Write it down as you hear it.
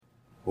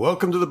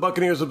Welcome to the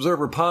Buccaneers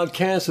Observer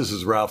Podcast. This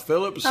is Ralph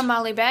Phillips. I'm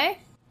Molly Bay.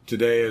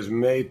 Today is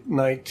May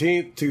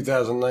 19th,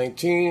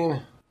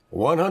 2019.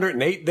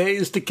 108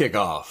 days to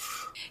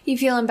kickoff. You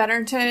feeling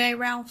better today,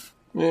 Ralph?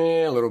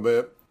 Yeah, a little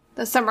bit.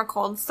 The summer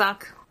colds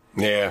suck.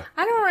 Yeah.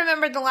 I don't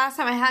remember the last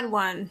time I had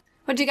one.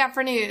 What you got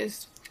for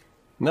news?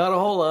 Not a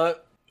whole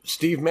lot.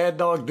 Steve Mad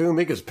Dog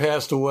Doomig has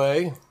passed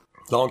away.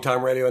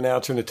 Longtime radio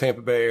announcer in the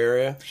Tampa Bay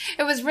area.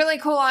 It was really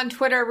cool on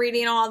Twitter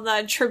reading all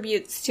the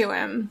tributes to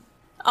him.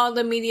 All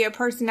the media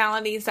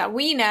personalities that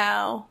we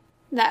know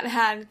that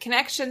had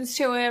connections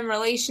to him,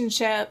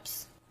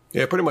 relationships.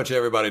 Yeah, pretty much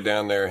everybody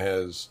down there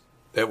has,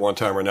 at one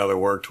time or another,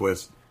 worked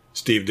with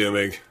Steve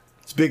Doomig.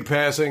 It's big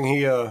passing.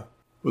 He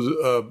was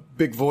a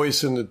big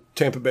voice in the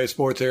Tampa Bay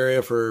sports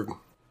area for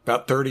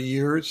about 30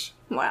 years.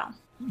 Wow.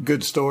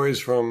 Good stories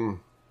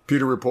from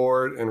Pewter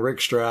Report and Rick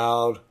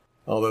Stroud,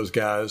 all those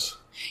guys.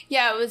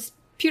 Yeah, it was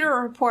Pewter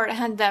Report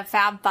had the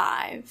Fab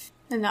Five,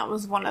 and that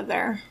was one of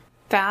their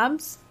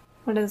Fabs?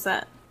 What is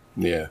it?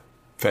 Yeah,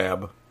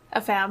 Fab. A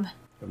Fab. I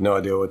have no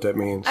idea what that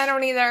means. I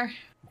don't either.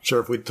 I'm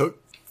sure if we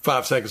took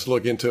 5 seconds to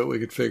look into it, we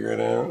could figure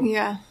it out.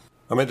 Yeah.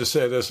 I meant to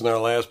say this in our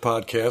last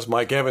podcast.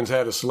 Mike Evans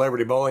had a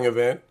celebrity bowling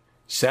event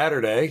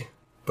Saturday,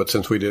 but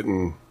since we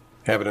didn't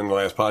have it in the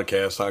last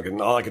podcast,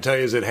 all I can tell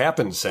you is it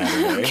happened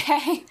Saturday.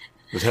 Okay.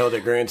 It was held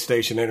at Grand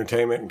Station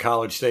Entertainment in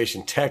College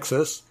Station,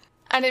 Texas.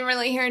 I didn't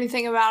really hear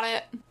anything about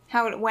it,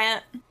 how it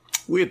went.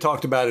 We had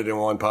talked about it in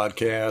one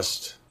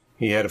podcast.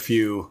 He had a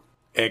few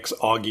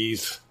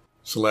ex-Augies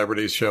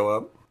celebrities show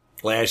up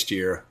last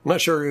year. I'm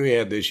not sure who he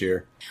had this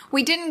year.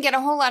 We didn't get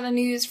a whole lot of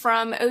news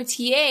from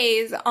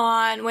OTAs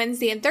on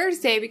Wednesday and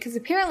Thursday because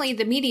apparently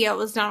the media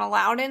was not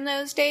allowed in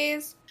those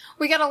days.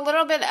 We got a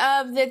little bit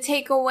of the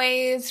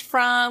takeaways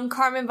from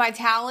Carmen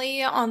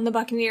Vitale on the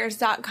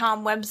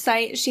Buccaneers.com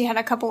website. She had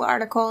a couple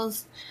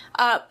articles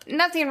up.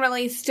 Nothing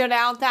really stood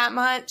out that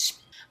much.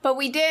 But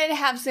we did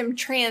have some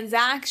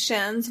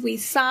transactions. We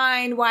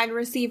signed wide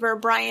receiver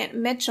Bryant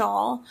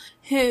Mitchell,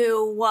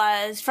 who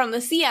was from the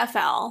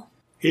CFL.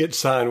 He had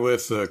signed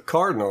with the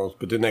Cardinals,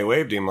 but then they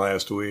waived him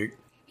last week.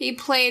 He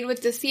played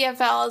with the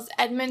CFL's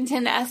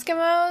Edmonton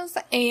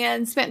Eskimos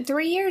and spent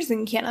 3 years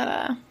in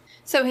Canada.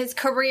 So his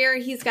career,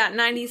 he's got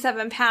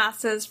 97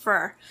 passes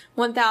for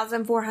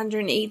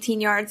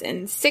 1,418 yards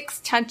and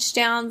 6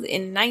 touchdowns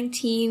in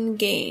 19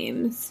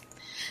 games.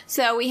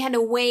 So we had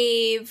to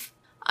waive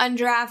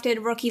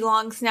undrafted rookie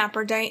long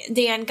snapper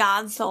Dan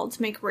Godsoll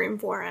to make room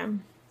for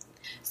him.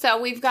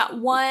 So we've got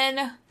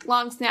one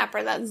long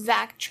snapper, that's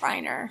Zach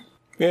Triner.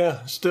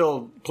 Yeah,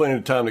 still plenty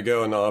of time to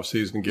go in the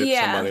offseason to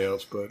get somebody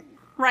else. But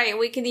right,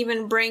 we could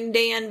even bring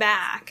Dan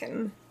back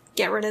and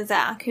get rid of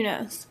Zach. Who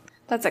knows?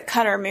 That's a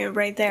cutter move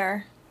right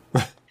there.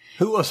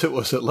 Who was it?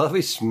 Was it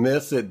Lovie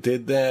Smith that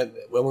did that?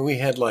 When we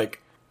had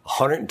like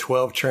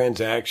 112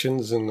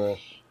 transactions in the...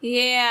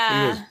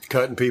 Yeah. He was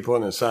cutting people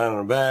and then signing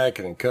them back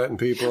and then cutting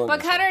people. But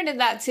Cutter did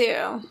that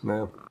too.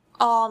 Yeah.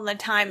 All the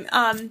time.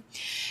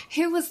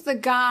 Who was the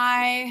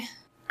guy,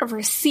 a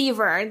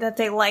receiver that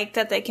they liked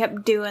that they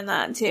kept doing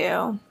that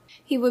to?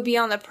 He would be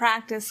on the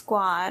practice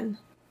squad.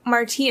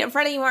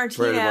 Freddie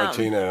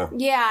Martino.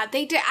 Yeah,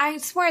 they did. I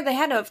swear they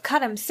had to have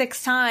cut him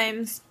 6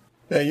 times.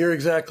 Yeah, you're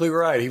exactly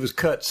right. He was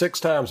cut 6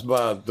 times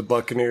by the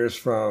Buccaneers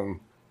from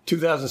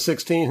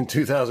 2016 and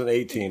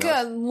 2018.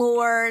 Good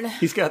Lord.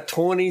 He's got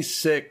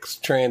 26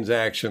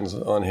 transactions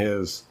on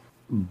his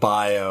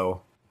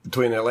bio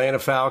between the Atlanta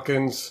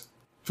Falcons,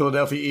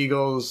 Philadelphia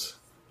Eagles,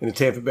 and the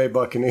Tampa Bay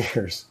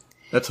Buccaneers.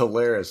 That's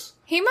hilarious.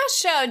 He must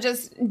show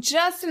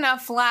just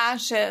enough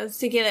flashes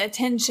to get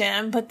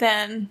attention, but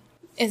then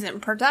isn't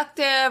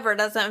productive or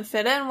doesn't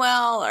fit in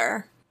well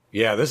or...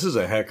 Yeah, this is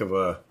a heck of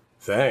a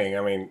thing.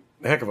 I mean,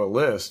 a heck of a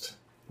list.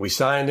 We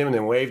signed him,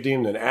 then waived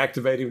him, then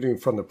activated him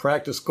from the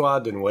practice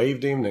squad, then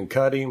waived him, then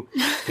cut him,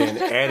 then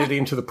added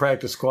him to the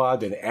practice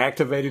squad, then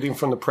activated him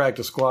from the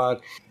practice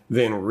squad,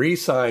 then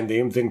re-signed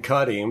him, then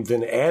cut him,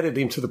 then added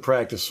him to the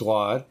practice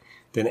squad,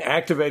 then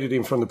activated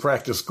him from the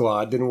practice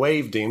squad, then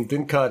waived him,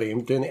 then cut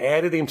him, then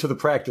added him to the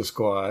practice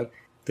squad,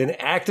 then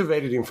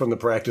activated him from the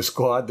practice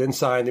squad, then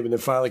signed him, and then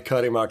finally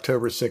cut him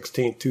October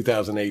 16th,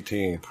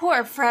 2018.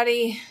 Poor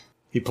Freddie.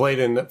 He played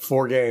in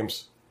 4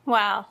 games.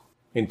 Wow.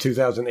 In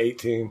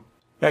 2018.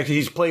 Actually,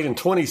 he's played in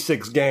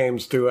 26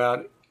 games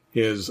throughout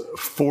his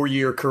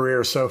 4-year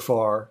career so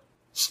far.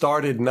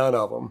 Started none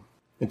of them.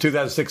 In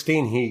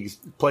 2016, he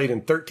played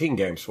in 13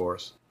 games for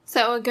us.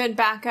 So a good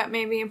backup,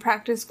 maybe a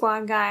practice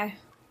squad guy.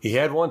 He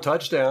had 1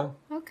 touchdown.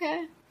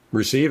 Okay.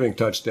 Receiving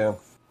touchdown.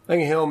 I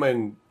think him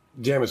and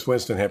Jameis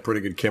Winston had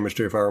pretty good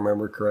chemistry, if I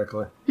remember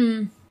correctly.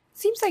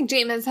 Seems like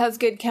Jameis has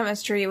good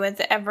chemistry with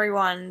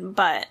everyone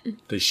but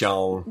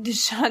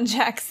Deshaun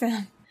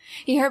Jackson.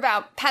 You heard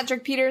about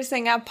Patrick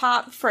Peterson got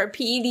popped for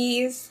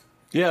PEDs?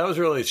 Yeah, that was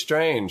really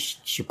strange.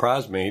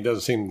 Surprised me. He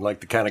doesn't seem like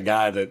the kind of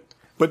guy that...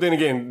 But then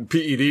again,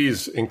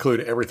 PEDs include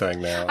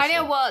everything now. I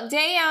know. Well,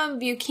 Dan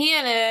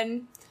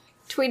Buchanan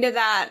tweeted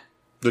that...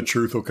 The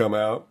truth will come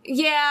out.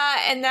 Yeah,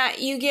 and that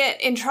you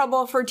get in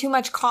trouble for too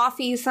much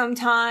coffee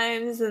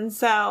sometimes, and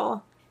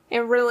so it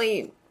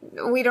really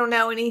we don't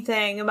know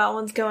anything about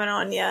what's going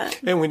on yet.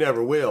 And we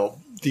never will.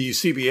 The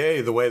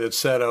CBA, the way that's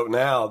set up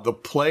now, the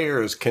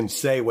players can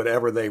say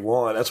whatever they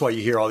want. That's why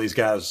you hear all these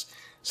guys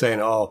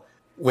saying, oh,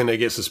 when they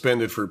get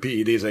suspended for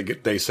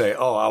PEDs, they say,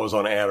 oh, I was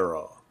on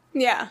Adderall.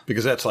 Yeah.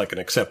 Because that's like an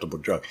acceptable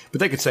drug. But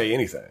they could say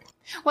anything.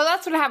 Well,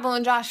 that's what happened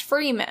with Josh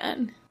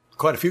Freeman.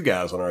 Quite a few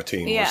guys on our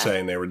team were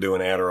saying they were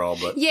doing Adderall,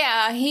 but...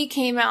 Yeah, he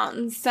came out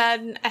and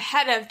said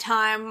ahead of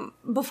time,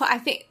 before, I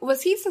think,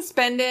 was he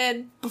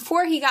suspended?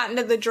 Before he got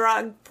into the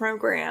drug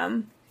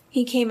program,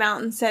 he came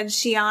out and said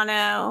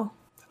Shiano...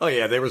 Oh,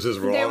 yeah, there was this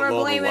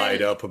long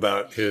write-up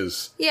about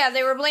his... Yeah,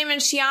 they were blaming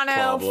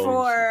Shiano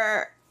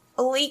for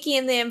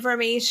leaking the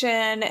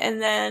information,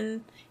 and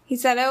then he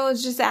said, oh, it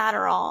was just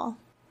Adderall.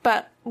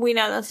 But we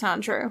know that's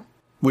not true.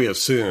 We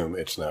assume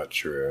it's not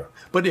true.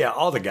 But yeah,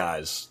 all the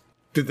guys,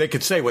 they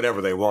could say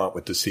whatever they want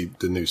with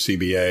the new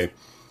CBA.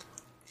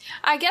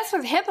 I guess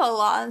with HIPAA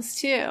laws,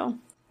 too.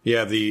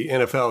 Yeah, the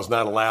NFL is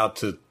not allowed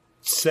to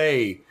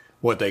say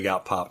what they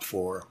got popped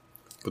for.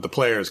 But the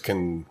players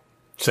can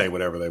say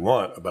whatever they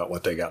want about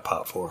what they got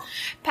popped for.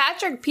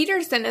 Patrick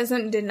Peterson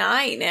isn't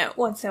denying it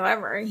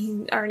whatsoever.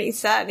 He already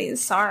said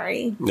he's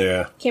sorry.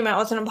 Yeah. Came out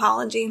with an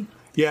apology.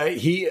 Yeah,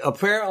 he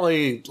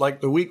apparently, like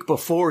the week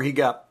before he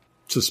got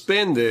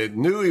suspended,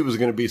 knew he was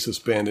going to be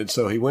suspended,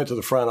 so he went to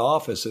the front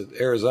office at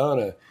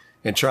Arizona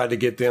and tried to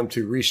get them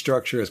to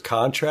restructure his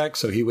contract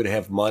so he would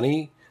have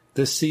money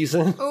this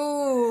season.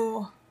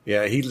 Ooh.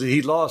 Yeah,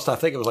 he lost, I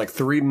think it was like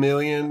 $3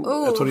 million.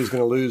 Ooh. That's what he's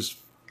going to lose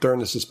during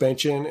the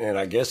suspension, and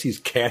I guess he's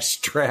cash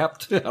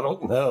strapped. I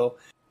don't know.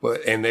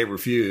 And they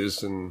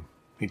refused, and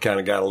he kind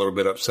of got a little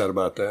bit upset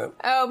about that.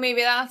 Oh,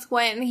 maybe that's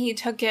when he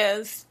took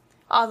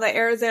all the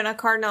Arizona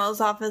Cardinals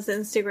off his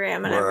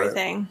Instagram and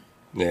everything.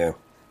 Yeah.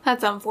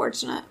 That's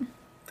unfortunate.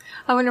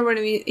 I wonder what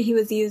he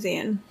was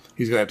using.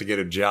 He's going to have to get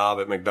a job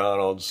at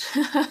McDonald's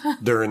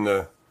during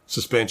the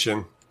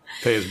suspension,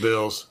 pay his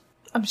bills.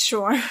 I'm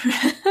sure.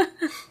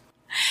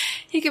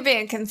 He could be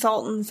a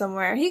consultant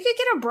somewhere. He could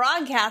get a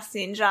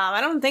broadcasting job.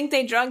 I don't think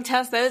they drug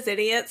test those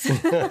idiots.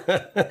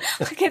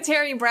 Look at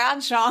Terry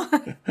Bradshaw.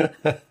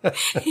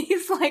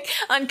 He's like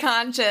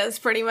unconscious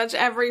pretty much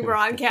every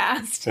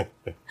broadcast.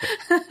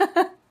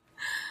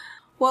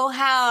 We'll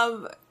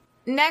have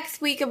next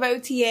week of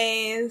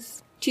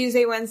OTAs,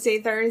 Tuesday, Wednesday,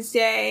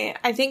 Thursday.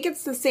 I think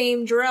it's the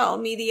same drill.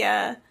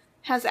 Media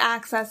has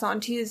access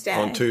on Tuesday.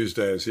 On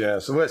Tuesdays, yeah.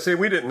 So let's see,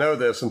 we didn't know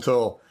this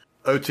until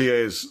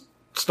OTAs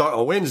start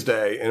on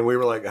Wednesday, and we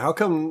were like, how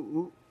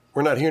come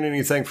we're not hearing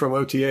anything from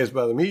OTAs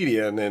by the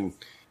media? And then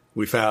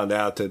we found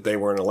out that they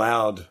weren't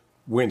allowed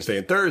Wednesday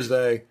and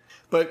Thursday.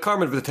 But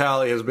Carmen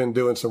Vitale has been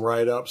doing some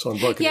write-ups on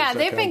Buccaneers. Yeah,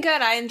 they've been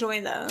good. I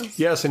enjoy those.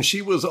 Yes, and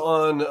she was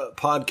on a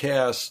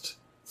podcast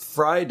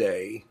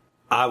Friday.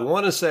 I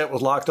want to say it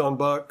was Locked on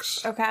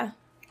Bucks. Okay.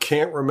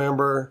 Can't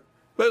remember.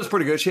 But it was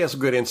pretty good. She has some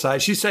good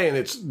insight. She's saying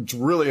it's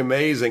really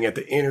amazing at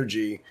the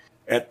energy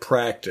at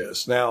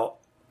practice. Now,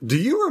 do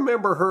you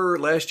remember her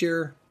last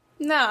year?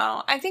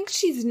 No, I think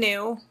she's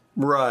new.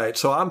 Right.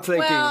 So I'm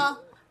thinking...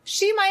 Well,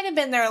 she might have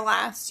been there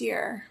last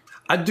year.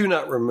 I do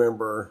not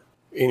remember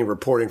any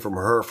reporting from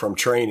her from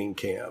training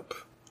camp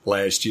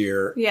last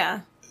year.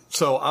 Yeah.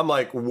 So I'm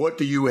like, what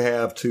do you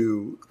have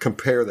to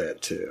compare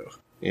that to?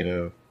 You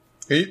know,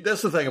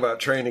 that's the thing about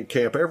training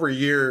camp. Every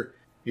year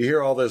you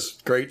hear all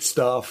this great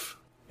stuff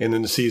and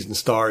then the season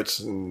starts.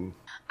 And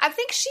I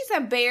think she's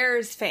a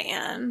Bears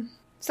fan.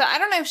 So I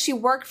don't know if she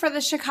worked for the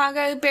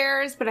Chicago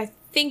Bears, but I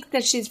think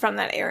that she's from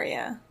that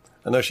area.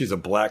 I know she's a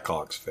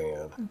Blackhawks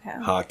fan.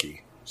 Okay.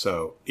 Hockey.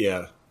 So,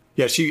 yeah.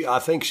 Yeah, I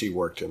think she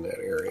worked in that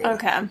area.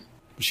 Okay.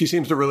 She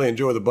seems to really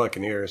enjoy the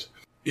Buccaneers.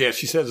 Yeah,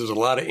 she says there's a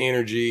lot of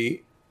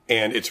energy,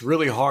 and it's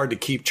really hard to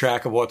keep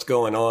track of what's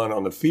going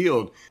on the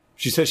field.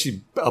 She says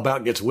she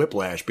about gets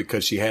whiplash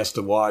because she has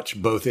to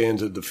watch both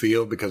ends of the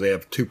field because they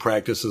have two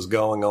practices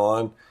going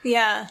on.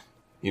 Yeah.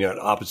 You know, at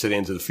opposite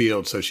ends of the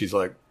field. So she's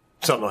like,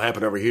 something will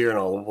happen over here, and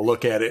I'll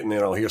look at it, and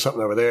then I'll hear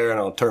something over there, and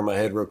I'll turn my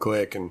head real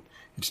quick, and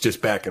it's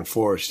just back and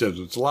forth. She says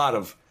it's a lot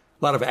of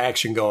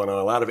action going on,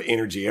 a lot of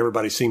energy.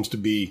 Everybody seems to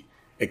be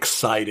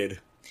excited.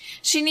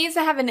 She needs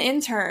to have an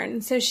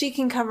intern so she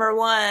can cover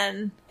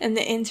one, and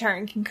the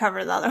intern can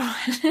cover the other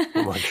one.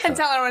 Oh my God. And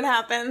tell her what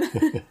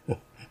happened.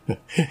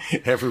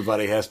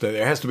 There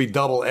has to be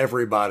double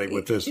everybody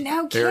with this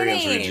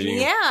Arians regime.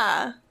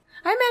 Yeah.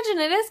 I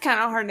imagine it is kind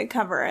of hard to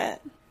cover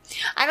it.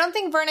 I don't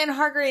think Vernon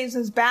Hargreaves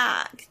was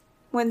back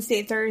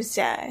Wednesday,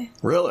 Thursday.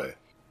 Really?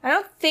 I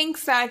don't think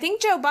so. I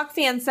think Joe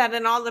Buckfan said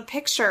in all the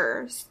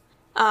pictures,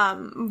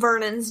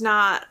 Vernon's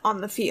not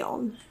on the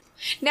field.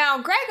 Now,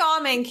 Greg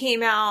Allman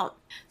came out,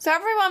 so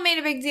everyone made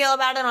a big deal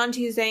about it on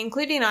Tuesday,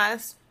 including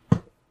us,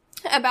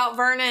 about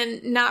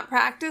Vernon not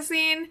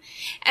practicing.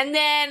 And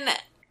then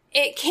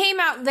it came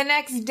out the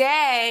next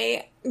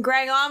day,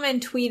 Greg Allman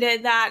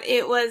tweeted that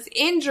it was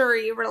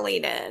injury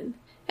related,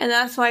 and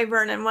that's why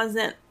Vernon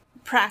wasn't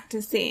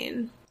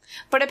practicing.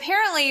 But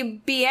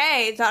apparently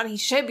BA thought he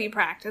should be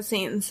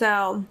practicing,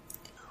 so...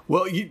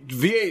 Well,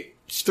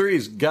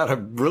 VH3's got to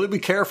really be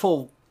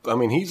careful. I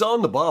mean, he's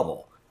on the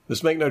bubble.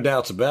 Let's make no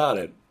doubts about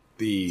it.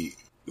 The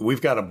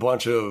we've got a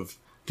bunch of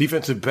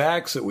defensive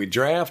backs that we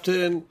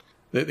drafted.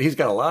 That he's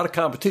got a lot of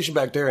competition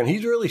back there, and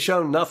he's really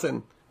shown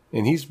nothing.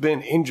 And he's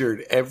been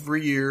injured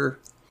every year.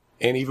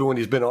 And even when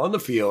he's been on the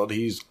field,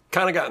 he's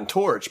kind of gotten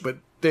torched. But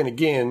then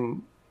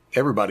again,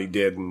 everybody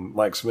did in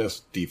Mike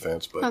Smith's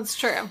defense. But that's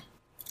true.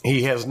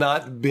 He has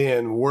not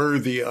been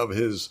worthy of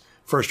his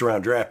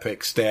first-round draft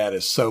pick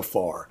status so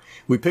far.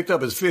 We picked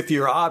up his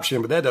fifth-year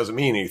option, but that doesn't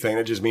mean anything.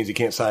 It just means he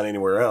can't sign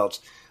anywhere else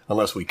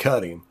unless we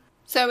cut him.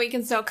 So we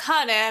can still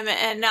cut him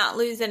and not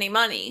lose any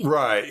money.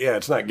 Right, yeah,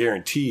 it's not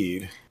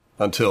guaranteed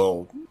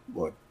until,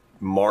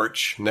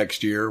 March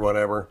next year,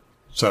 whatever.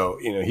 So,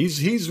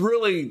 he's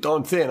really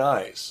on thin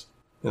ice.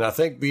 And I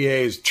think BA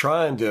is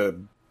trying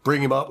to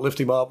bring him up, lift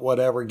him up,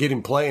 whatever, get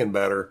him playing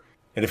better.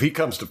 And if he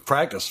comes to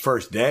practice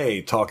first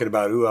day talking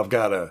about, I've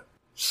got a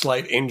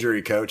slight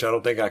injury, coach, I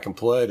don't think I can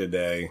play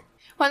today.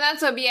 Well,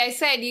 that's what BA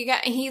said.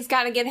 He's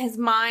got to get his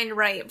mind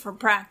right for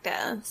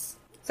practice.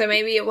 So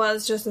maybe it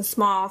was just a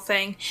small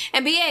thing.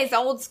 And BA's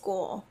old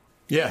school.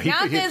 Yeah.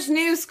 Not this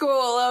new school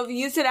of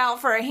you sit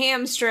out for a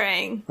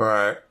hamstring.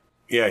 Right.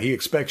 Yeah, he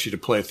expects you to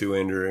play through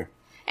injury.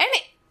 And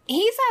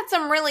he's had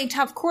some really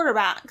tough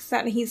quarterbacks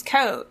that he's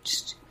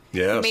coached.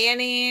 Yes.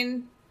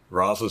 Manning.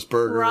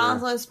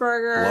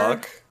 Roethlisberger.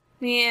 Luck.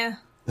 Yeah.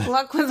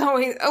 Luck was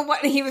always...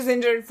 he was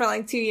injured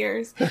for 2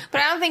 years. But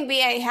I don't think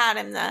BA had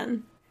him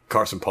then.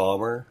 Carson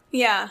Palmer.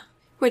 Yeah.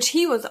 Which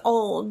he was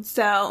old,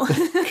 so...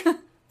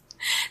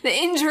 The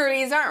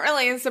injuries aren't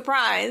really a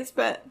surprise,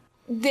 but...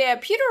 The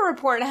Pewter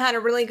Report had a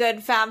really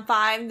good Fab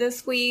Five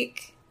this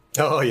week.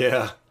 Oh,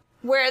 yeah.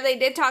 Where they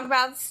did talk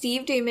about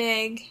Steve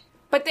Dumig.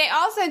 But they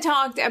also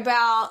talked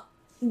about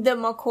the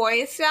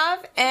McCoy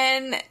stuff.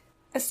 And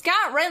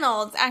Scott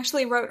Reynolds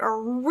actually wrote a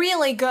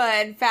really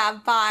good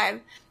Fab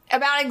Five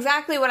about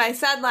exactly what I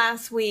said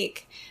last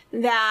week.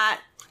 That...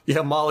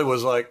 Yeah, Molly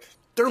was like,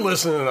 they're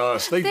listening to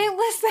us. They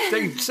listen.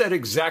 They said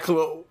exactly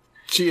what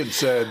she had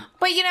said.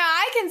 But,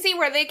 I can see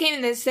where they came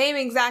to the same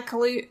exact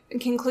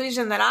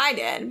conclusion that I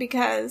did,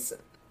 because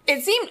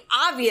it seemed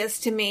obvious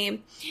to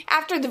me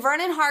after the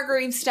Vernon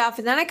Hargreaves stuff,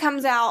 and then it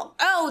comes out,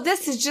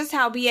 this is just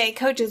how BA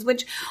coaches,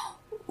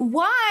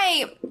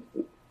 why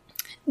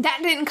that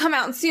didn't come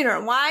out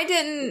sooner? Why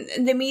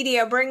didn't the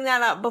media bring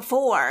that up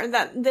before,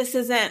 that this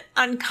isn't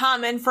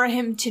uncommon for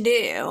him to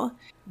do?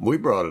 We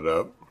brought it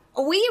up.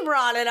 We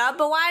brought it up,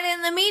 but why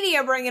didn't the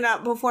media bring it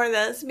up before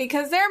this?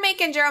 Because they're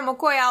making Gerald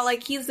McCoy out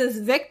like he's this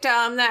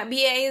victim, that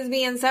BA is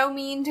being so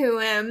mean to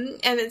him,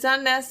 and it's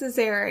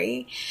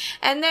unnecessary.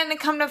 And then to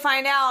come to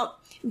find out,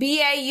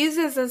 BA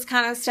uses this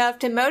kind of stuff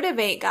to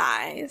motivate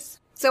guys.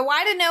 So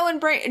why did no one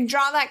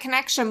draw that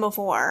connection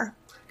before?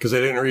 Because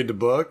they didn't read the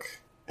book?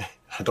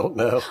 I don't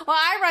know. Well,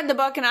 I read the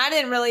book, and I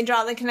didn't really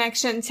draw the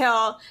connection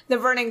till the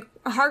Vernon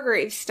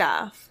Hargreaves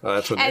stuff. Oh,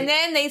 that's what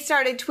then they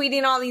started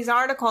tweeting all these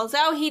articles.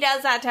 Oh, he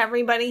does that to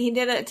everybody. He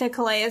did it to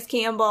Calais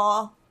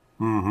Campbell.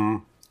 Mm-hmm.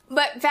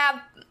 But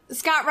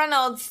Scott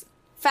Reynolds,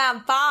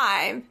 Fab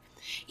Five,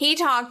 he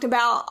talked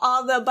about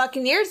all the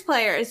Buccaneers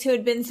players who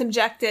had been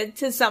subjected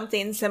to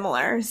something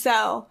similar.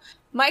 So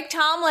Mike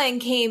Tomlin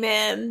came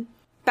in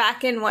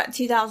back in,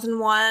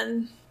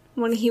 2001,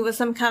 when he was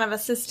some kind of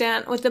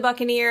assistant with the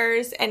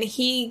Buccaneers, and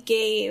he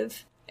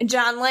gave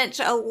John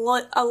Lynch a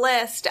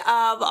list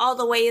of all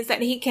the ways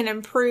that he can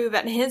improve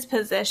at his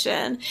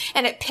position,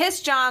 and it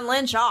pissed John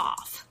Lynch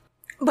off.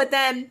 But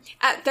then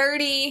at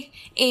 30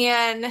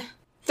 and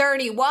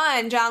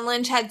 31, John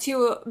Lynch had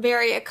 2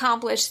 very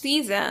accomplished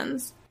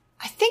seasons.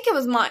 I think it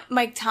was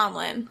Mike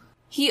Tomlin.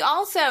 He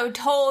also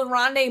told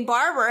Rondé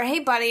Barber, hey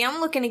buddy,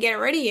 I'm looking to get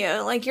rid of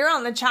you. You're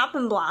on the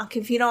chopping block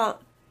if you don't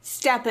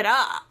step it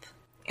up.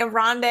 And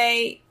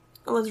Rondé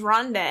was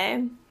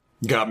Rondé.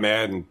 Got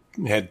mad and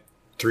had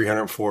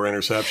 304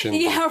 interceptions.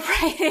 Yeah,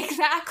 right,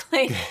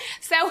 exactly.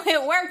 So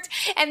it worked.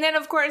 And then,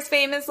 of course,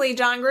 famously,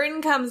 John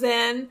Gruden comes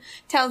in,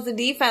 tells the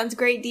defense,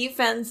 great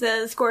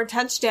defenses, score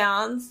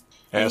touchdowns.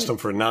 Asked them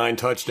for 9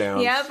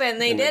 touchdowns. Yep,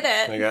 and they did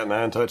it. They got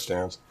 9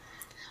 touchdowns.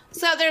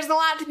 So there's a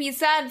lot to be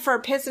said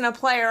for pissing a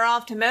player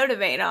off to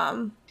motivate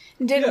them.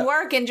 Didn't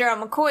work in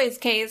Gerald McCoy's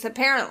case,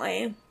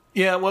 apparently.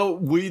 Yeah, well,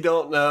 we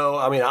don't know.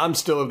 I mean, I'm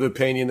still of the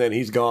opinion that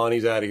he's gone,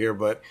 he's out of here,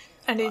 but,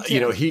 I do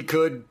too. He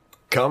could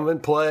come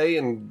and play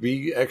and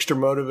be extra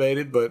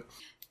motivated, but...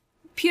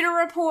 Pewter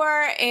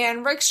Report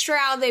and Rick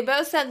Stroud, they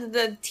both said that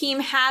the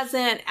team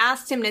hasn't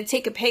asked him to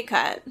take a pay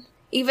cut.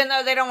 Even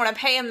though they don't want to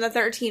pay him the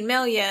 $13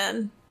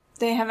 million,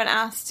 they haven't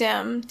asked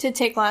him to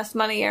take less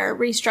money or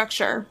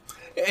restructure.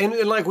 And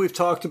like we've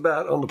talked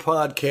about on the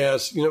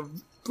podcast,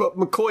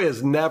 McCoy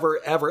has never,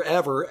 ever,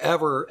 ever,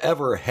 ever,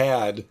 ever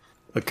had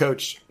a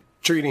coach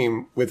treat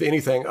him with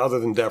anything other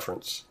than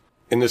deference.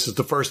 And this is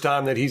the first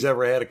time that he's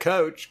ever had a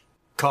coach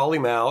call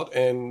him out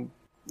and,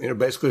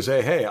 basically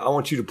say, hey, I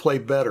want you to play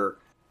better.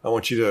 I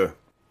want you to,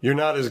 you're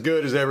not as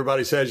good as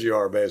everybody says you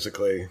are,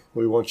 basically.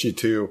 We want you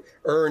to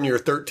earn your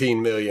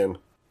 $13 million.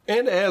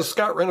 And as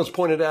Scott Reynolds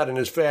pointed out in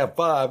his Fab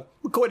Five,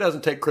 McCoy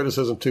doesn't take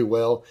criticism too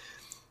well.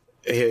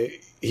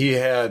 McCoy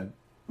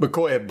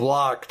had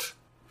blocked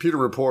Pewter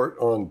Report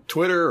on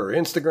Twitter or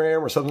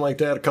Instagram or something like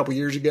that a couple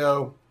years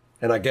ago.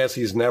 And I guess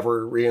he's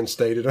never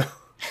reinstated him.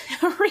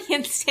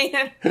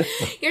 Reinstated.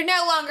 You're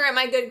no longer in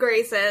my good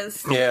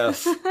graces.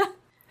 Yes.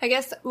 I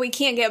guess we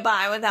can't get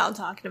by without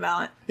talking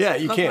about it. Yeah,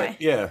 you can't.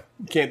 Yeah,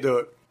 you can't do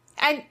it.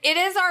 And it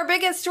is our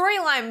biggest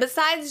storyline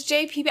besides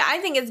JPP. I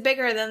think it's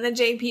bigger than the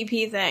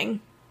JPP thing.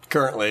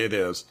 Currently, it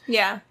is.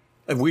 Yeah.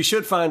 And we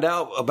should find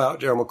out about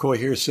Gerald McCoy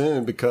here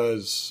soon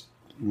because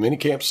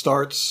minicamp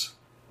starts,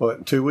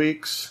 in 2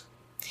 weeks?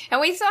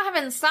 And we still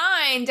haven't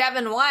signed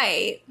Devin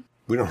White.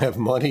 We don't have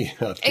money.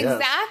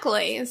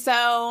 Exactly.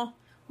 So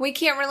we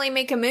can't really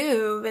make a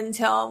move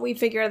until we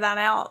figure that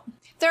out.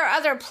 There are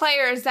other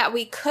players that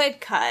we could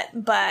cut,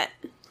 but...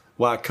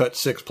 Why cut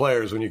 6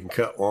 players when you can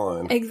cut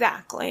 1?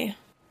 Exactly.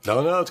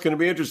 Don't know. It's going to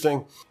be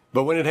interesting.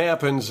 But when it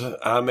happens,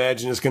 I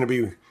imagine it's going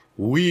to be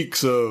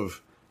weeks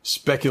of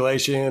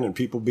speculation and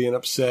people being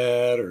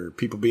upset or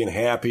people being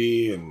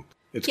happy. And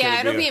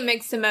it'll be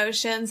mixed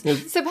emotions.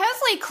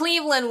 Supposedly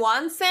Cleveland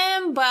wants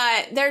him,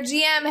 but their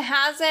GM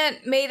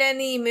hasn't made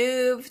any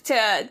move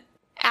to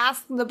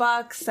ask the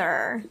Bucks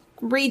or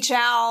reach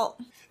out.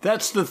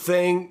 That's the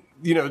thing.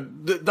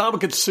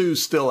 Ndamukong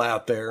Suh's still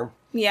out there.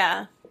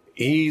 Yeah.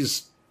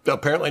 He's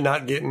apparently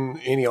not getting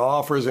any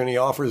offers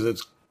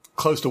that's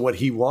close to what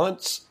he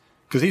wants,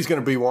 because he's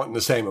going to be wanting the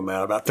same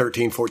amount, about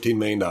 $13-14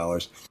 million.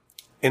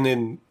 And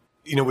then,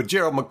 with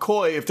Gerald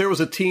McCoy, if there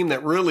was a team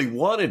that really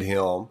wanted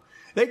him,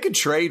 they could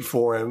trade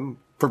for him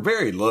for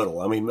very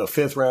little. I mean, a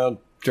 5th round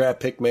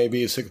draft pick,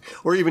 maybe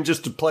or even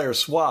just a player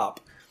swap,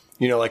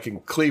 like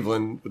in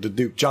Cleveland with the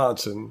Duke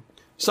Johnson,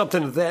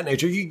 something of that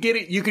nature.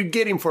 You could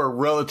get him for a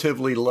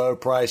relatively low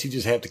price. You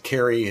just have to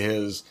carry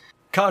his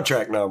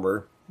contract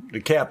number.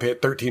 The cap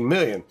hit $13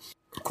 million.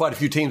 Quite a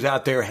few teams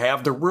out there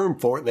have the room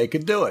for it, and they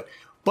could do it.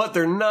 But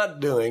they're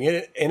not doing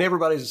it, and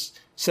everybody's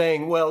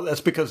saying, well,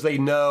 that's because they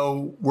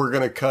know we're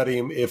going to cut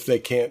him if they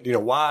can't.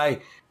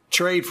 Why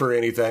trade for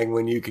anything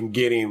when you can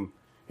get him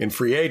in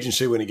free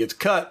agency when he gets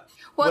cut?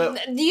 Well,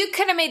 you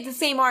could have made the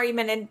same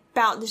argument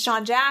about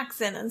Deshaun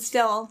Jackson, and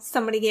still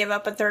somebody gave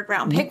up a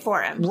 3rd-round pick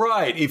for him.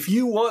 Right. If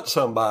you want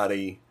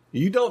somebody,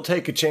 you don't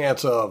take a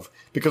chance of,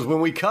 because when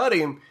we cut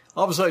him,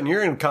 all of a sudden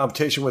you're in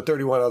competition with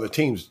 31 other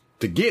teams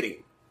to get him.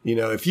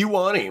 If you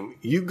want him,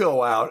 you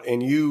go out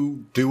and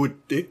you do what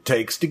it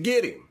takes to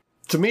get him.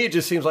 To me, it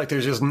just seems like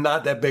there's just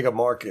not that big a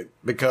market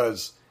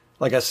because,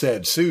 like I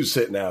said, Sue's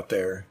sitting out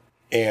there.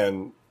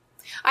 And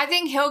I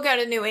think he'll go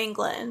to New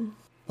England.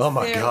 Oh,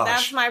 my gosh.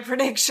 That's my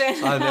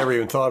prediction. I never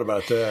even thought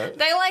about that.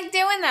 They like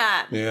doing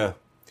that. Yeah.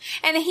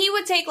 And he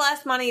would take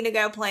less money to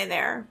go play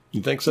there.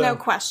 You think so? No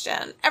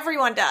question.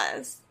 Everyone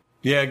does.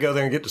 Yeah, go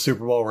there and get the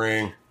Super Bowl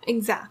ring.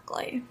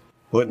 Exactly.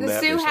 Wouldn't Does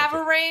Sue have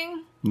a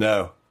ring?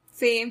 No.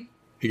 See?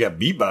 He got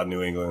beat by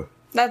New England.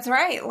 That's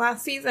right.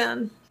 Last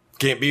season.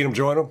 Can't beat him,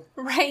 join him?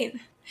 Right.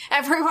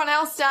 Everyone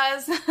else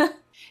does.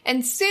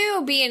 And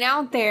Sue being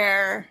out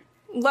there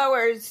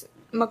lowers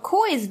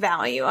McCoy's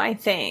value, I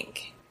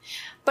think.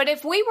 But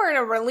if we were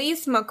to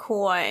release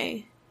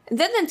McCoy,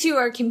 then the two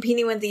are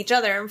competing with each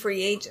other in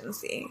free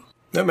agency.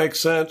 That makes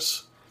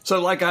sense.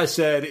 So like I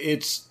said,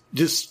 it's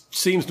just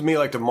seems to me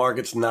like the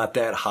market's not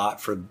that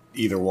hot for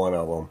either one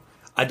of them.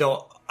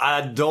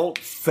 I don't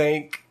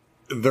think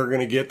they're going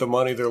to get the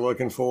money they're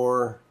looking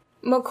for.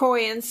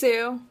 McCoy and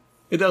Sue.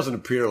 It doesn't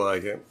appear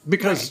like it.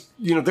 Because,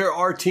 there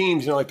are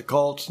teams, like the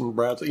Colts and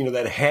Browns,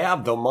 that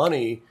have the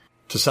money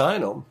to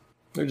sign them.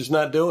 They're just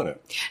not doing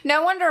it.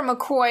 No wonder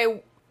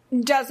McCoy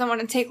doesn't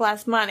want to take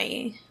less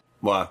money.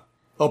 Why?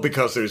 Oh,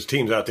 because there's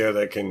teams out there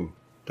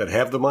that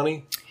have the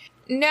money?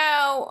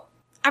 No.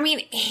 I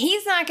mean,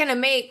 he's not going to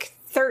make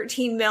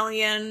 $13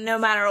 million no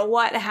matter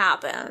what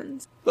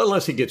happens.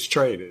 Unless he gets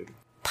traded.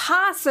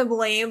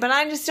 Possibly, but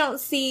I just don't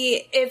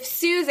see if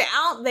Sue's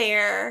out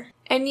there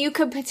and you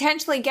could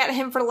potentially get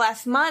him for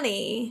less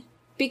money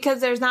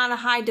because there's not a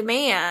high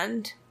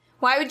demand.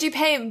 Why would you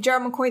pay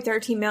Gerald McCoy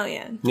 $13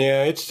 million?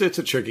 Yeah, it's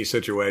a tricky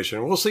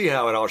situation. We'll see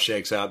how it all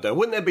shakes out, though.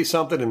 Wouldn't that be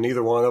something if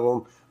neither one of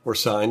them were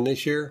signed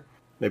this year?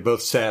 They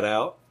both sat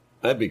out?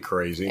 That'd be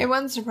crazy. It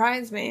wouldn't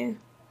surprise me.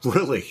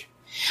 Really?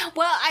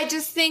 Well, I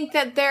just think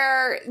that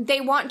they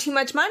want too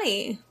much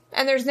money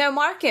and there's no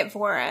market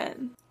for it.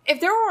 If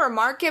there were a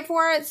market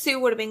for it, Sue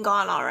would have been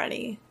gone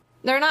already.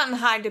 They're not in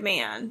high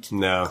demand.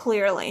 No.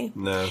 Clearly.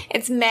 No.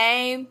 It's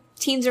May.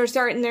 Teams are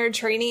starting their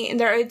training,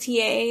 their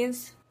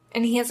OTAs,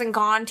 and he hasn't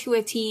gone to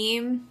a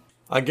team.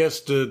 I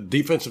guess the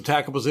defensive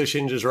tackle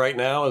position just right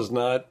now is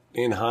not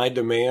in high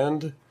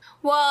demand.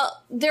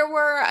 Well, there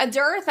were a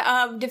dearth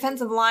of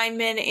defensive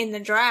linemen in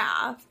the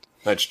draft.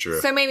 That's true.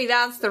 So maybe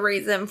that's the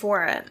reason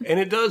for it. And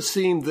it does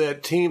seem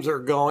that teams are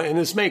going, and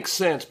this makes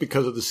sense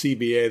because of the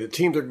CBA, that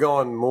teams are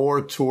going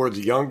more towards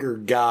younger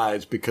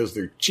guys because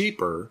they're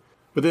cheaper.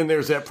 But then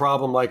there's that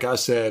problem, like I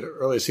said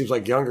earlier, it seems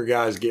like younger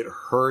guys get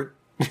hurt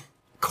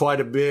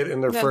quite a bit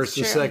in their first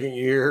and second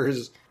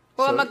years.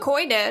 Well, so,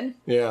 McCoy did.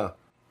 Yeah.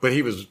 But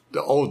he was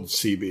the old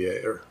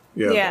CBA,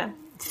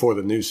 before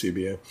the new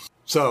CBA.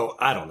 So,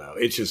 I don't know.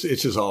 It's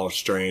just all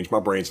strange. My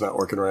brain's not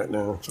working right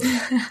now. So.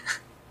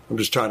 I'm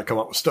just trying to come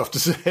up with stuff to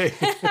say.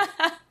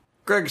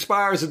 Greg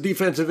Spires, a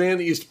defensive end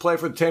that used to play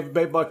for the Tampa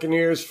Bay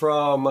Buccaneers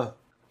from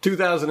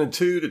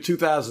 2002 to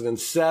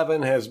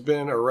 2007, has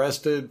been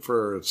arrested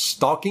for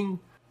stalking.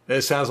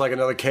 It sounds like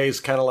another case,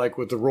 kind of like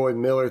with the Roy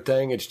Miller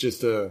thing. It's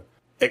just a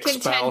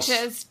ex-spouse.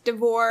 Contentious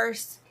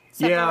divorce,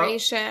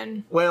 separation.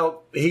 Yeah.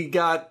 Well, he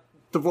got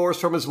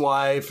divorced from his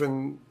wife,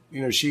 and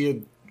she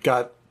had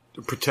got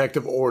a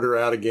protective order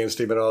out against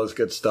him and all this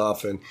good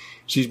stuff, and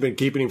she's been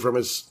keeping him from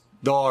his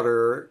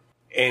daughter,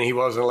 and he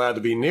wasn't allowed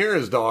to be near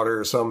his daughter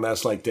or some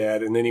mess like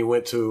that. And then he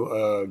went to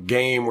a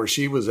game where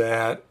she was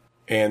at,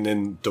 and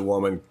then the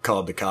woman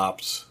called the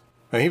cops.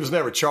 And he was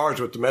never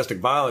charged with domestic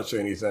violence or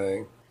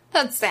anything.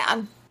 That's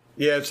sad.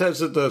 Yeah, it says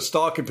that the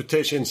stalking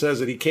petition says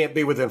that he can't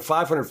be within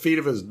 500 feet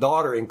of his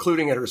daughter,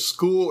 including at her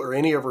school or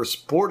any of her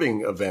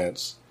sporting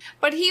events.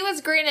 But he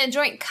was granted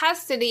joint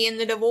custody in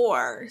the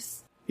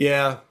divorce.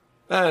 Yeah.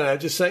 I don't know,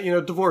 just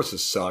saying,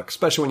 divorces suck,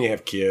 especially when you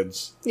have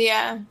kids.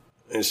 Yeah.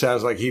 And it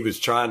sounds like he was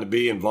trying to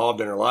be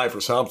involved in her life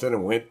or something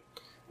and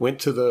went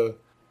to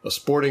a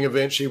sporting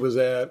event she was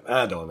at.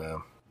 I don't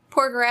know.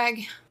 Poor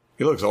Greg.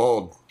 He looks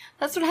old.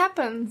 That's what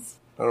happens.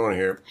 I don't want to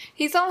hear it.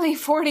 He's only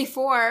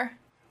 44.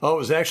 Oh, it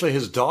was actually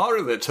his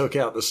daughter that took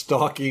out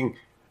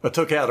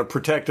took out a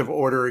protective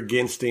order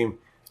against him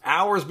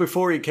hours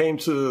before he came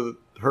to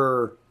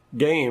her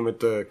game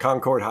at the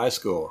Concord High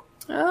School.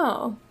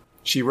 Oh.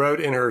 She wrote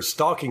in her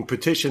stalking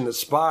petition that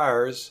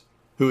Spires,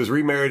 who is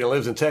remarried and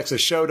lives in Texas,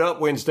 showed up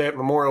Wednesday at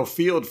Memorial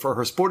Field for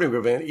her sporting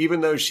event,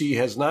 even though she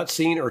has not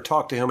seen or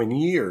talked to him in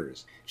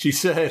years. She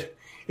said,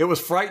 "It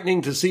was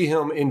frightening to see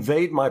him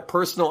invade my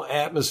personal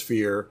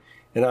atmosphere,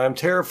 and I am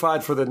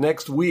terrified for the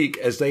next week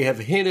as they have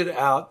hinted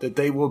out that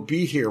they will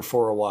be here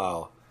for a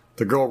while,"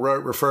 the girl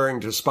wrote,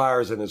 referring to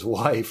Spires and his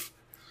wife.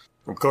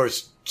 Of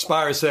course,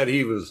 Spires said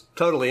he was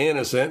totally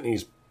innocent, and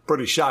he's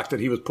pretty shocked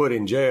that he was put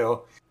in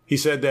jail. He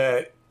said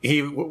that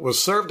he was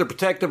served a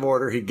protective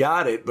order, he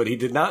got it, but he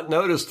did not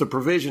notice the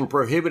provision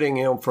prohibiting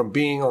him from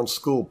being on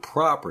school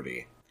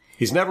property.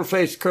 He's never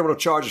faced criminal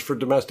charges for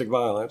domestic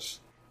violence.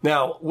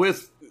 Now,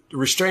 with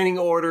restraining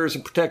orders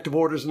and protective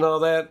orders and all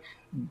that,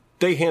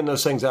 they hand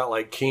those things out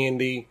like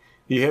candy.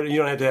 You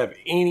don't have to have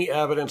any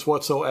evidence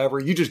whatsoever.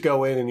 You just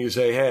go in and you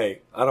say,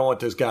 "Hey, I don't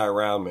want this guy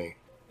around me."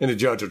 And the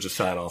judge will just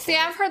sign off. See,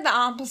 I've heard the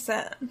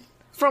opposite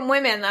from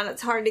women, that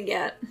it's hard to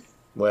get.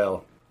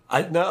 Well,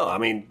 I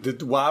mean,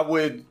 why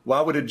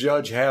would a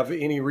judge have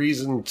any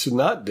reason to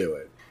not do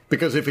it?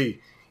 Because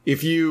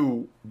if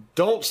you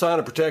don't sign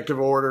a protective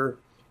order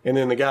and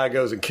then the guy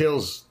goes and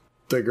kills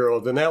the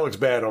girl, then that looks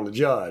bad on the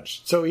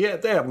judge. So yeah,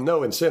 they have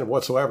no incentive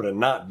whatsoever to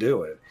not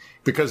do it.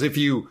 Because if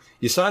you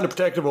sign a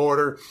protective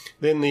order,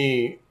 then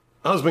the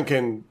husband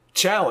can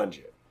challenge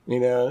it,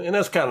 and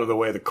that's kind of the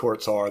way the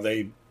courts are.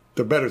 They're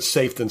better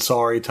safe than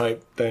sorry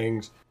type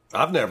things.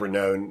 I've never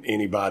known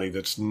anybody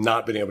that's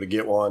not been able to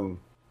get one.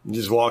 You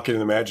just walk into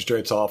the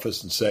magistrate's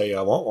office and say,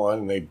 "I want one,"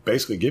 and they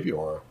basically give you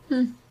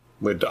one.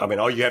 But, I mean,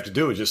 all you have to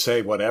do is just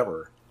say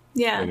whatever.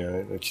 Yeah.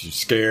 That you're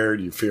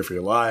scared, you fear for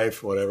your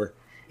life, whatever.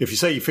 If you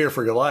say you fear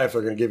for your life,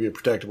 they're going to give you a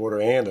protective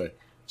order and a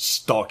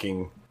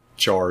stalking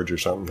charge or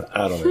something.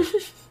 I don't know.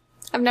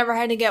 I've never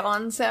had to get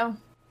one, so.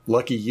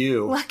 Lucky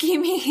you. Lucky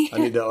me. I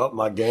need to up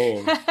my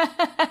game.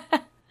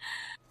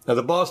 Now,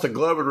 the Boston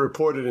Globe had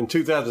reported in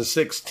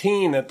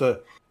 2016 that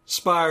the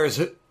Spires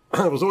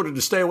was ordered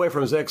to stay away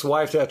from his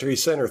ex-wife after he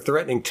sent her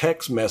threatening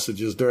text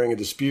messages during a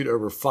dispute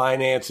over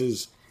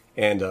finances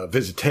and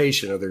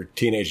visitation of their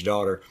teenage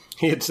daughter.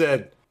 He had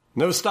said,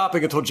 "No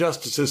stopping until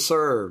justice is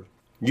served.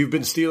 You've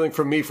been stealing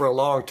from me for a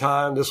long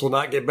time. This will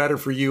not get better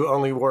for you,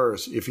 only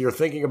worse. If you're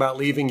thinking about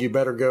leaving, you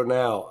better go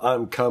now.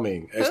 I'm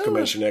coming!"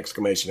 Exclamation,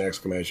 exclamation,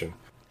 exclamation.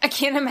 I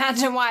can't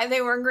imagine why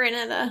they were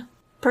granted a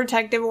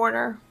protective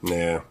order.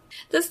 Yeah.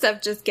 This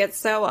stuff just gets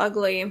so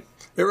ugly.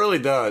 It really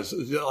does.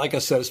 Like I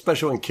said,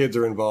 especially when kids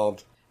are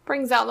involved.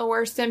 Brings out the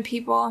worst in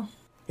people.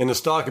 In the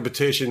stalking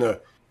petition,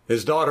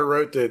 his daughter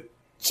wrote that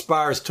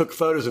Spires took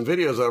photos and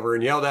videos of her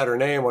and yelled out her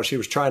name while she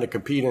was trying to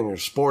compete in her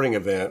sporting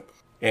event,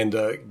 and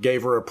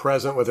gave her a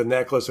present with a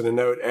necklace and a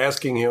note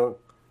asking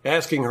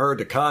her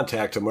to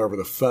contact him over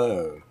the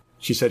phone.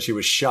 She said she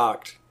was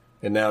shocked,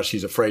 and now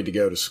she's afraid to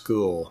go to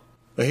school.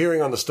 A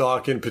hearing on the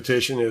stalking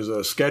petition is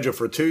scheduled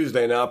for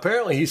Tuesday. Now,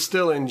 apparently he's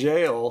still in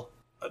jail.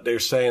 They're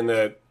saying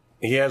that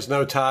he has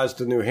no ties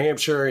to New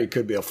Hampshire. He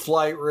could be a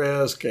flight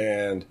risk,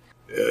 and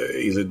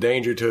he's a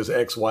danger to his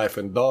ex-wife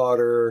and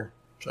daughter.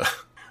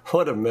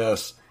 What a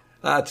mess.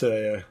 I tell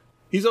you.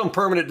 He's on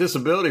permanent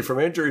disability from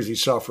injuries he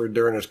suffered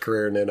during his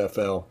career in the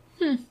NFL.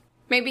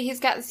 Maybe he's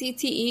got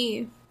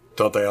CTE.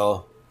 Don't they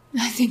all?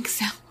 I think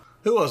so.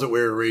 Who was it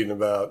we were reading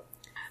about?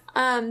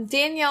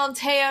 Daniel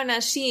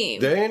Teo-Nashim.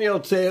 Daniel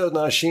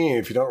Teo-Nashim.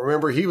 If you don't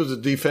remember, he was a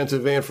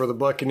defensive end for the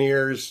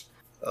Buccaneers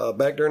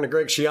back during the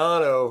Greg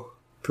Schiano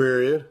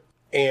period.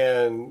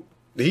 And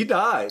he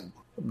died.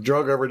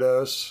 Drug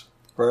overdose,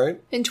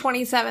 right? In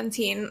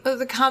 2017. It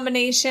was a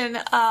combination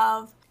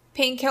of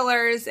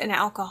painkillers and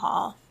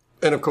alcohol.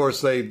 And, of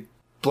course, they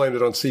blamed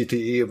it on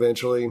CTE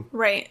eventually.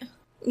 Right.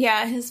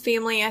 Yeah, his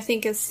family, I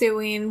think, is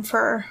suing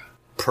for...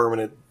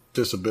 Permanent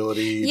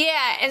disability.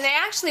 Yeah, and they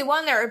actually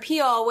won their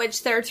appeal,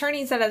 which their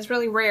attorney said is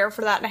really rare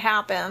for that to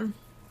happen.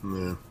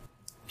 Yeah.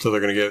 So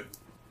they're going to get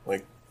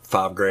like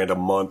 $5,000 a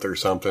month or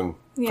something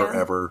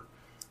forever.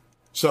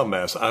 Some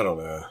mess. I don't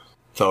know.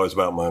 It's always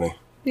about money.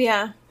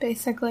 Yeah,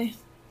 basically.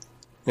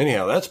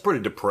 Anyhow, that's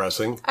pretty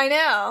depressing. I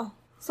know.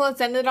 So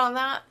let's end it on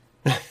that.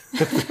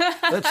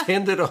 Let's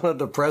end it on a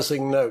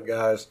depressing note,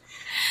 guys.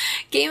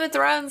 Game of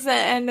Thrones, the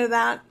end of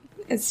that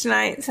is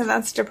tonight, so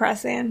that's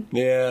depressing.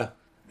 Yeah.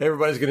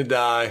 Everybody's going to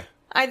die.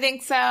 I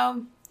think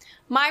so.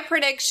 My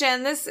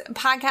prediction, this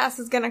podcast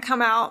is going to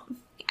come out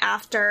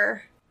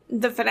after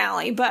the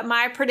finale, but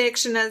my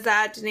prediction is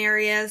that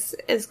Daenerys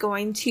is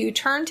going to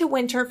turn to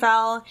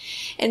Winterfell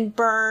and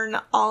burn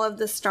all of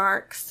the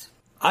Starks.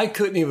 I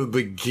couldn't even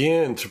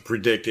begin to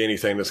predict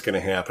anything that's going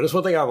to happen. That's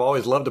one thing I've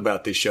always loved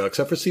about this show,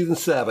 except for season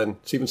 7.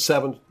 Season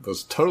 7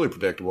 was totally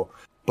predictable,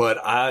 but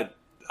I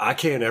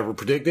can't ever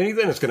predict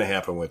anything that's going to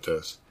happen with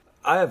this.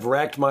 I have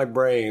racked my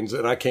brains,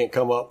 and I can't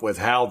come up with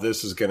how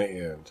this is going to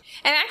end.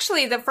 And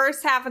actually, the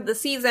first half of the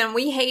season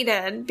we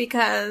hated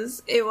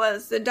because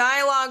the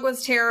dialogue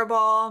was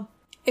terrible.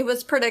 It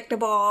was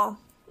predictable.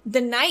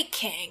 The Night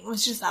King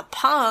was just a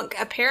punk,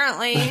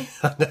 apparently.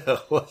 I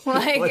know.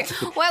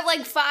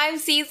 Like 5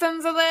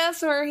 seasons of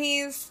this where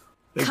he's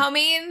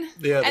coming,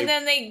 and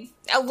then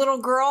a little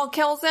girl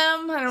kills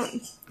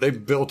him. They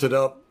built it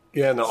up.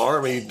 Yeah, and the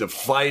army, the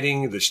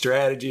fighting, the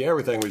strategy,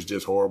 everything was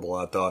just horrible,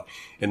 I thought.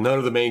 And none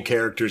of the main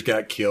characters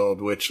got killed,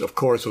 which, of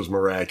course, was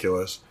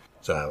miraculous.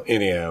 So,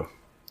 anyhow,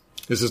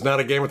 this is not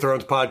a Game of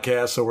Thrones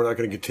podcast, so we're not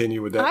going to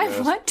continue with that.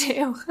 I want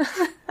to.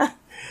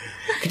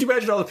 Could you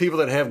imagine all the people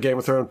that have Game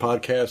of Thrones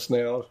podcasts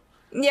now?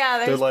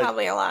 Yeah, there's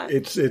probably a lot.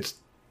 This is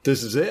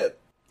it.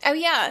 Oh,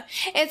 yeah.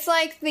 It's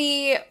like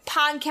the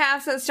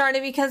podcast that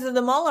started because of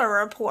the Mueller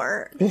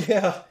report.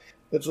 Yeah.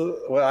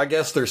 Well, I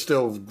guess they're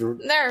still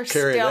digging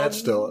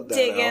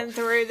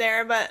through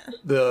there, but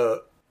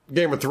the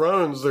Game of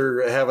Thrones,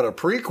 they're having a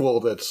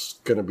prequel that's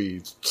going to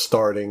be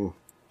starting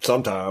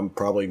sometime,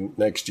 probably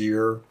next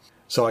year.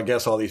 So I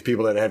guess all these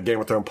people that have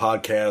Game of Thrones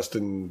podcast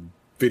and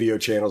video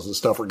channels and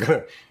stuff are going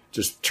to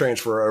just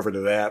transfer over to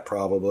that,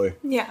 probably.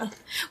 Yeah.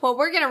 Well,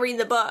 we're going to read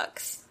the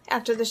books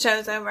after the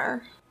show's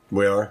over.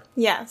 We are?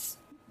 Yes.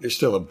 There's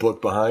still a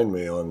book behind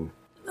me on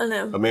I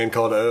know. A Man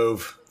Called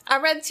Ove. I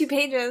read 2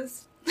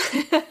 pages.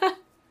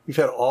 You've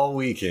had all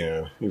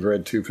weekend. You've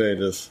read 2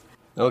 pages.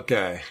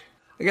 Okay.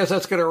 I guess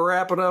that's going to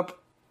wrap it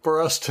up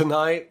for us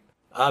tonight.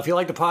 If you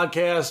like the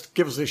podcast,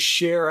 give us a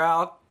share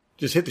out.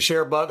 Just hit the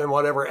share button in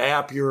whatever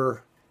app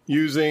you're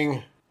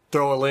using.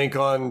 Throw a link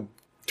on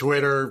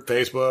Twitter,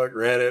 Facebook,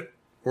 Reddit,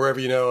 wherever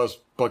you know us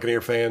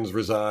Buccaneer fans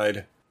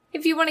reside.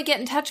 If you want to get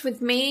in touch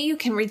with me, you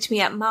can reach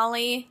me at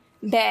Molly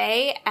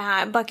Bay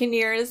at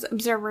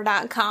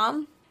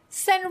BuccaneersObserver.com.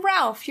 Send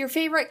Ralph your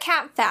favorite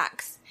cat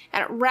facts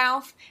at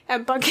Ralph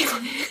at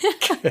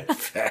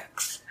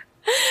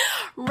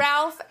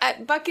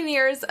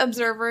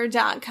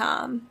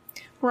BuccaneersObserver.com.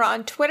 We're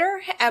on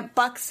Twitter at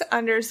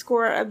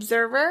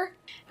Bucks_Observer,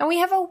 and we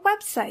have a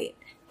website,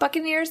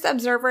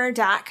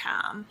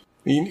 BuccaneersObserver.com.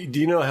 Do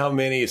you know how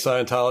many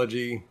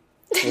Scientology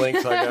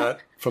links I got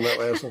from that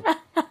last one?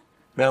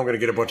 Now I'm going to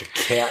get a bunch of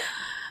cat.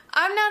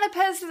 I'm not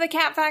opposed to the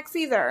cat facts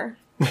either.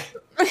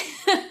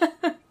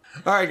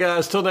 All right,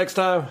 guys. Till next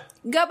time.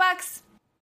 Go Bucks!